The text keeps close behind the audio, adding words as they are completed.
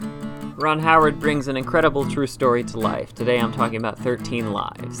Ron Howard brings an incredible true story to life. Today I'm talking about 13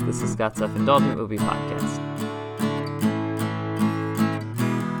 Lives. This is Scott's Self-Indulgent Movie Podcast.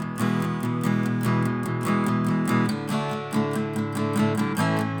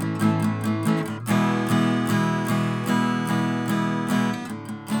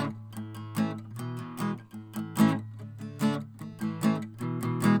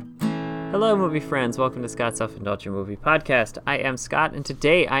 Hello, movie friends. Welcome to Scott's Self-Indulgent Movie Podcast. I am Scott, and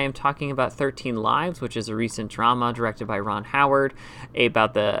today I am talking about 13 Lives, which is a recent drama directed by Ron Howard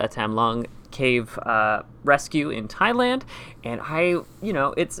about the Tham Luang cave rescue in Thailand. And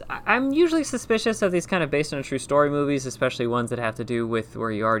I'm usually suspicious of these kind of based on a true story movies, especially ones that have to do with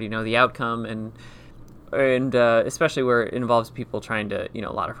where you already know the outcome and especially where it involves people trying to,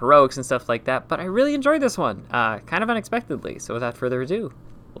 a lot of heroics and stuff like that. But I really enjoyed this one, kind of unexpectedly. So without further ado,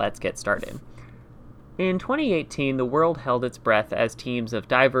 let's get started. In 2018, the world held its breath as teams of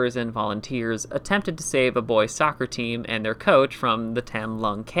divers and volunteers attempted to save a boys' soccer team and their coach from the Tham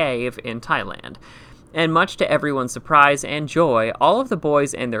Luang cave in Thailand. And much to everyone's surprise and joy, all of the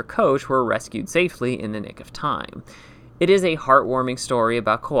boys and their coach were rescued safely in the nick of time. It is a heartwarming story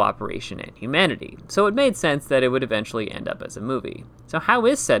about cooperation and humanity, so it made sense that it would eventually end up as a movie. So how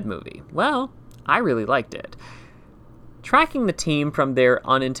is said movie? Well, I really liked it. Tracking the team from their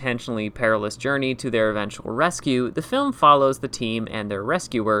unintentionally perilous journey to their eventual rescue, the film follows the team and their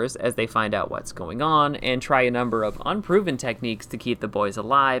rescuers as they find out what's going on and try a number of unproven techniques to keep the boys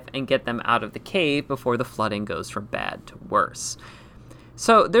alive and get them out of the cave before the flooding goes from bad to worse.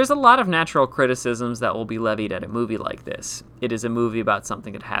 So there's a lot of natural criticisms that will be levied at a movie like this. It is a movie about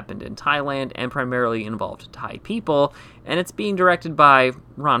something that happened in Thailand and primarily involved Thai people, and it's being directed by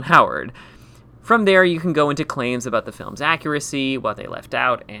Ron Howard. From there, you can go into claims about the film's accuracy, what they left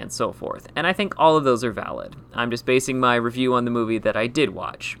out, and so forth. And I think all of those are valid. I'm just basing my review on the movie that I did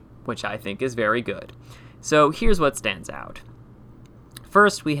watch, which I think is very good. So here's what stands out.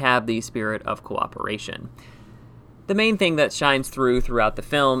 First, we have the spirit of cooperation. The main thing that shines throughout the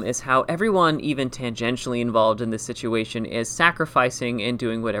film is how everyone, even tangentially involved in this situation, is sacrificing and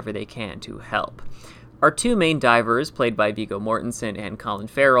doing whatever they can to help. Our two main divers, played by Viggo Mortensen and Colin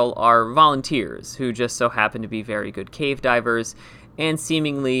Farrell, are volunteers who just so happen to be very good cave divers, and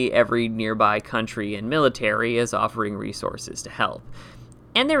seemingly every nearby country and military is offering resources to help.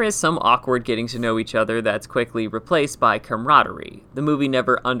 And there is some awkward getting to know each other that's quickly replaced by camaraderie. The movie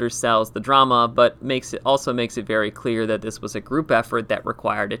never undersells the drama, but also makes it very clear that this was a group effort that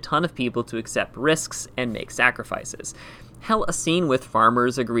required a ton of people to accept risks and make sacrifices. Hell, a scene with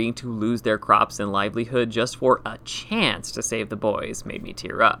farmers agreeing to lose their crops and livelihood just for a chance to save the boys made me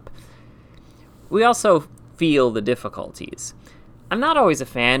tear up. We also feel the difficulties. I'm not always a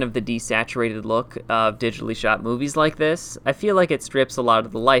fan of the desaturated look of digitally shot movies like this. I feel like it strips a lot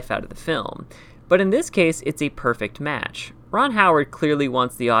of the life out of the film. But in this case, it's a perfect match. Ron Howard clearly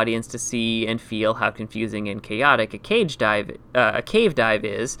wants the audience to see and feel how confusing and chaotic a cave dive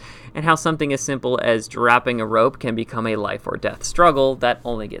is, and how something as simple as dropping a rope can become a life or death struggle that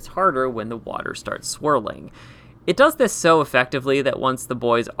only gets harder when the water starts swirling. It does this so effectively that once the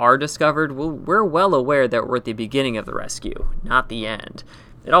boys are discovered, we're well aware that we're at the beginning of the rescue, not the end.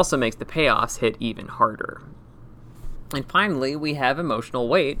 It also makes the payoffs hit even harder. And finally, we have emotional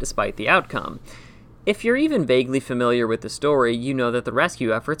weight despite the outcome. If you're even vaguely familiar with the story, you know that the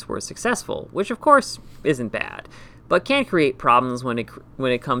rescue efforts were successful, which of course isn't bad, but can create problems when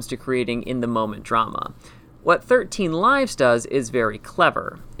it comes to creating in-the-moment drama. What 13 Lives does is very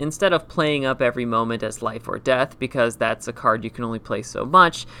clever. Instead of playing up every moment as life or death, because that's a card you can only play so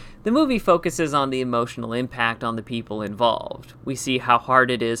much, the movie focuses on the emotional impact on the people involved. We see how hard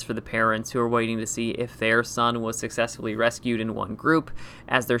it is for the parents who are waiting to see if their son was successfully rescued in one group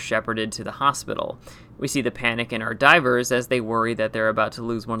as they're shepherded to the hospital. We see the panic in our divers as they worry that they're about to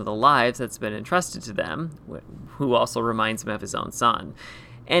lose one of the lives that's been entrusted to them, who also reminds them of his own son.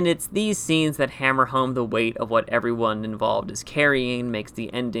 And it's these scenes that hammer home the weight of what everyone involved is carrying and makes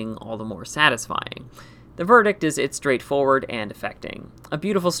the ending all the more satisfying. The verdict is it's straightforward and affecting. A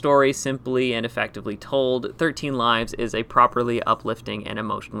beautiful story, simply and effectively told. 13 Lives is a properly uplifting and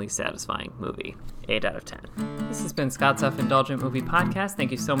emotionally satisfying movie. 8 out of 10. This has been Scott's Self-Indulgent Movie Podcast.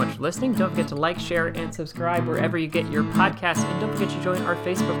 Thank you so much for listening. Don't forget to like, share, and subscribe wherever you get your podcasts. And don't forget to join our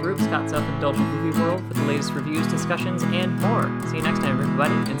Facebook group, Scott's Self-Indulgent Movie World, for the latest reviews, discussions, and more. See you next time,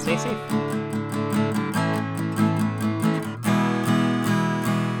 everybody, and stay safe.